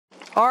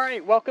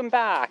Alright, welcome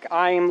back.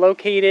 I am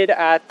located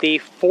at the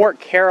Fort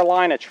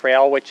Carolina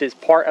Trail, which is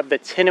part of the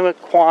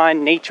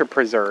Tinnaquan Nature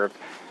Preserve.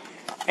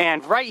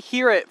 And right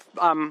here at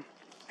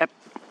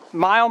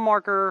mile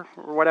marker,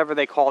 or whatever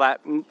they call that,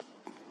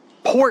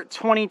 Port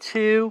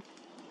 22,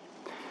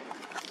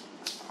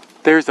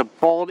 there's a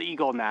bald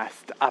eagle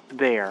nest up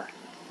there.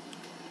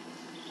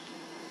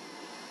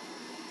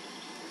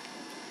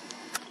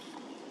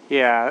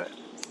 Yeah,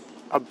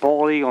 a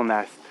bald eagle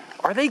nest.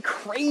 Are they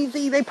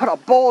crazy? They put a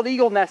bald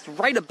eagle nest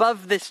right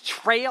above this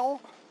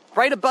trail?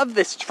 Right above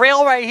this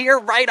trail right here?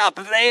 Right up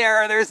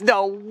there. There's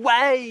no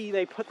way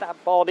they put that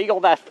bald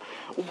eagle nest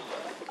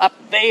up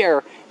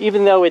there,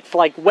 even though it's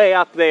like way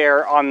up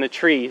there on the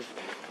trees.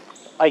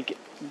 Like,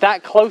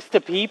 that close to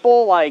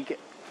people? Like,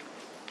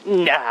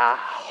 nah.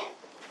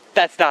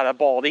 That's not a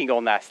bald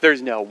eagle nest.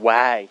 There's no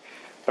way.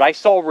 But I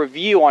saw a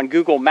review on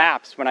Google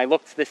Maps when I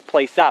looked this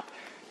place up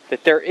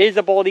that there is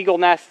a bald eagle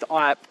nest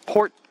at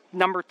Port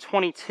number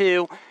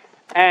 22,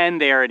 and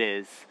there it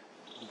is,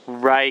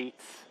 right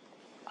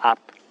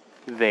up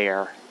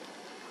there.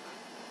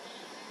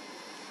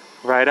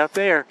 Right up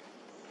there.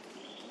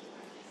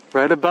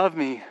 Right above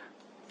me.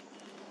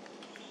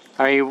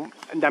 I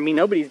mean,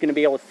 nobody's going to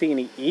be able to see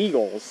any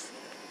eagles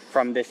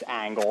from this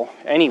angle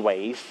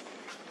anyways,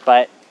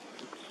 but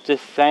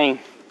just saying,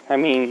 I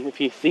mean, if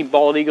you see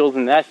bald eagles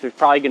in this, there's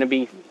probably going to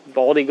be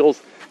bald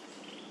eagles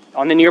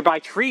on the nearby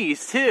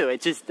trees too.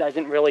 It just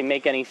doesn't really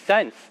make any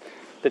sense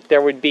that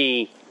there would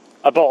be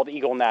a bald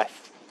eagle nest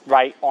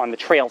right on the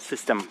trail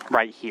system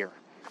right here.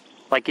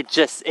 Like,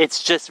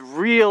 it's just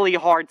really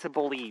hard to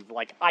believe.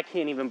 Like, I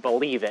can't even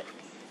believe it.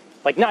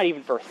 Like, not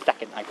even for a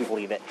second I can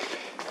believe it.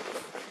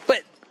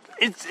 But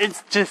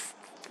it's just,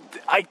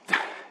 like,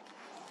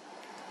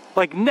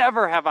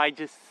 never have I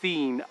just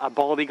seen a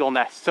bald eagle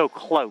nest so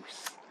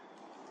close.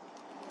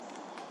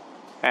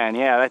 And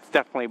yeah, that's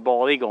definitely a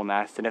bald eagle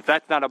nest. And if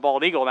that's not a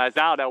bald eagle nest,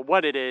 I don't know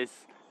what it is.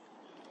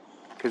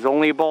 Because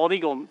only a bald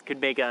eagle could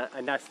make a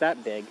nest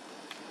that big.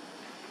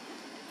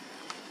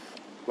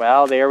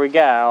 Well, there we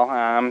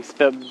go.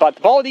 But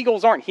the bald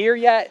eagles aren't here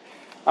yet.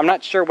 I'm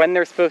not sure when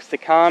they're supposed to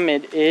come.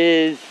 It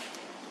is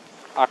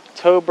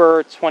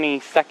October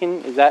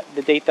 22nd. Is that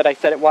the date that I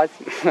said it was?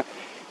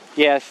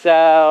 Yeah,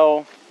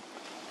 so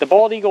the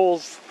bald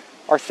eagles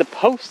are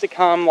supposed to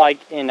come like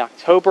in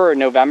October or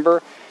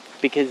November,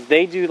 because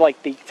they do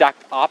like the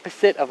exact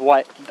opposite of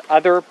what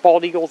other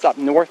bald eagles up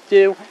north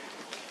do.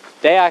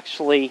 They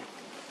actually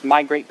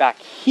migrate back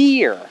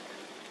here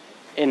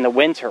in the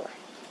winter.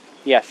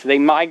 Yes, so they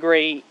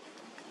migrate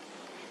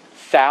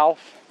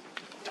south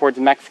towards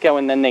Mexico,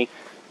 and then they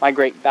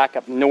migrate back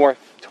up north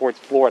towards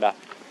Florida.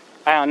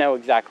 I don't know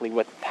exactly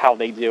how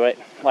they do it.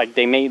 Like,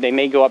 they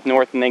may go up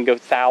north and then go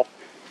south.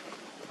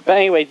 But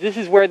anyways, this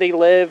is where they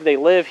live. They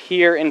live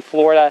here in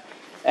Florida,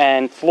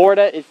 and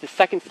Florida is the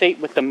second state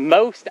with the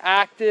most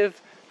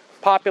active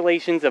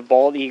populations of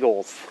bald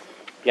eagles.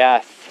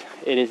 Yes,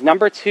 it is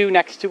number 2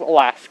 next to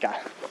Alaska.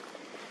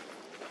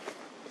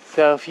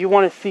 So if you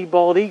want to see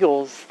bald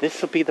eagles,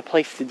 this will be the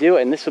place to do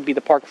it, and this will be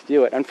the park to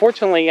do it.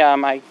 Unfortunately,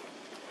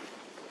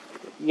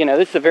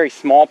 this is a very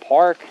small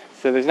park,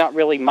 so there's not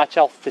really much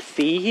else to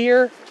see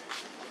here.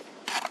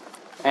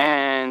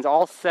 And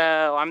also,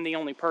 I'm the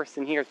only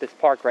person here at this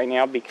park right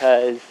now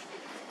because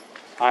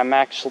I'm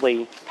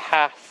actually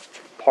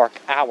past park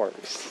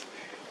hours.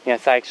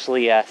 Yes, I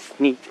actually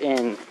sneaked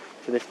in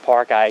to this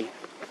park. I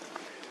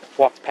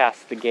walked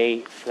past the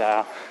gate,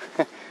 so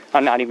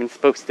I'm not even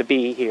supposed to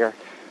be here.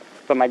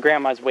 But my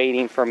grandma's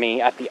waiting for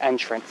me at the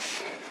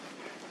entrance.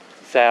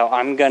 So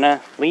I'm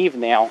gonna leave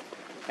now.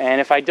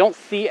 And if I don't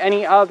see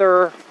any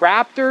other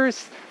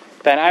raptors,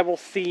 then I will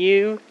see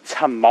you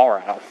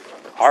tomorrow.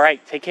 All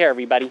right, take care,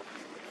 everybody.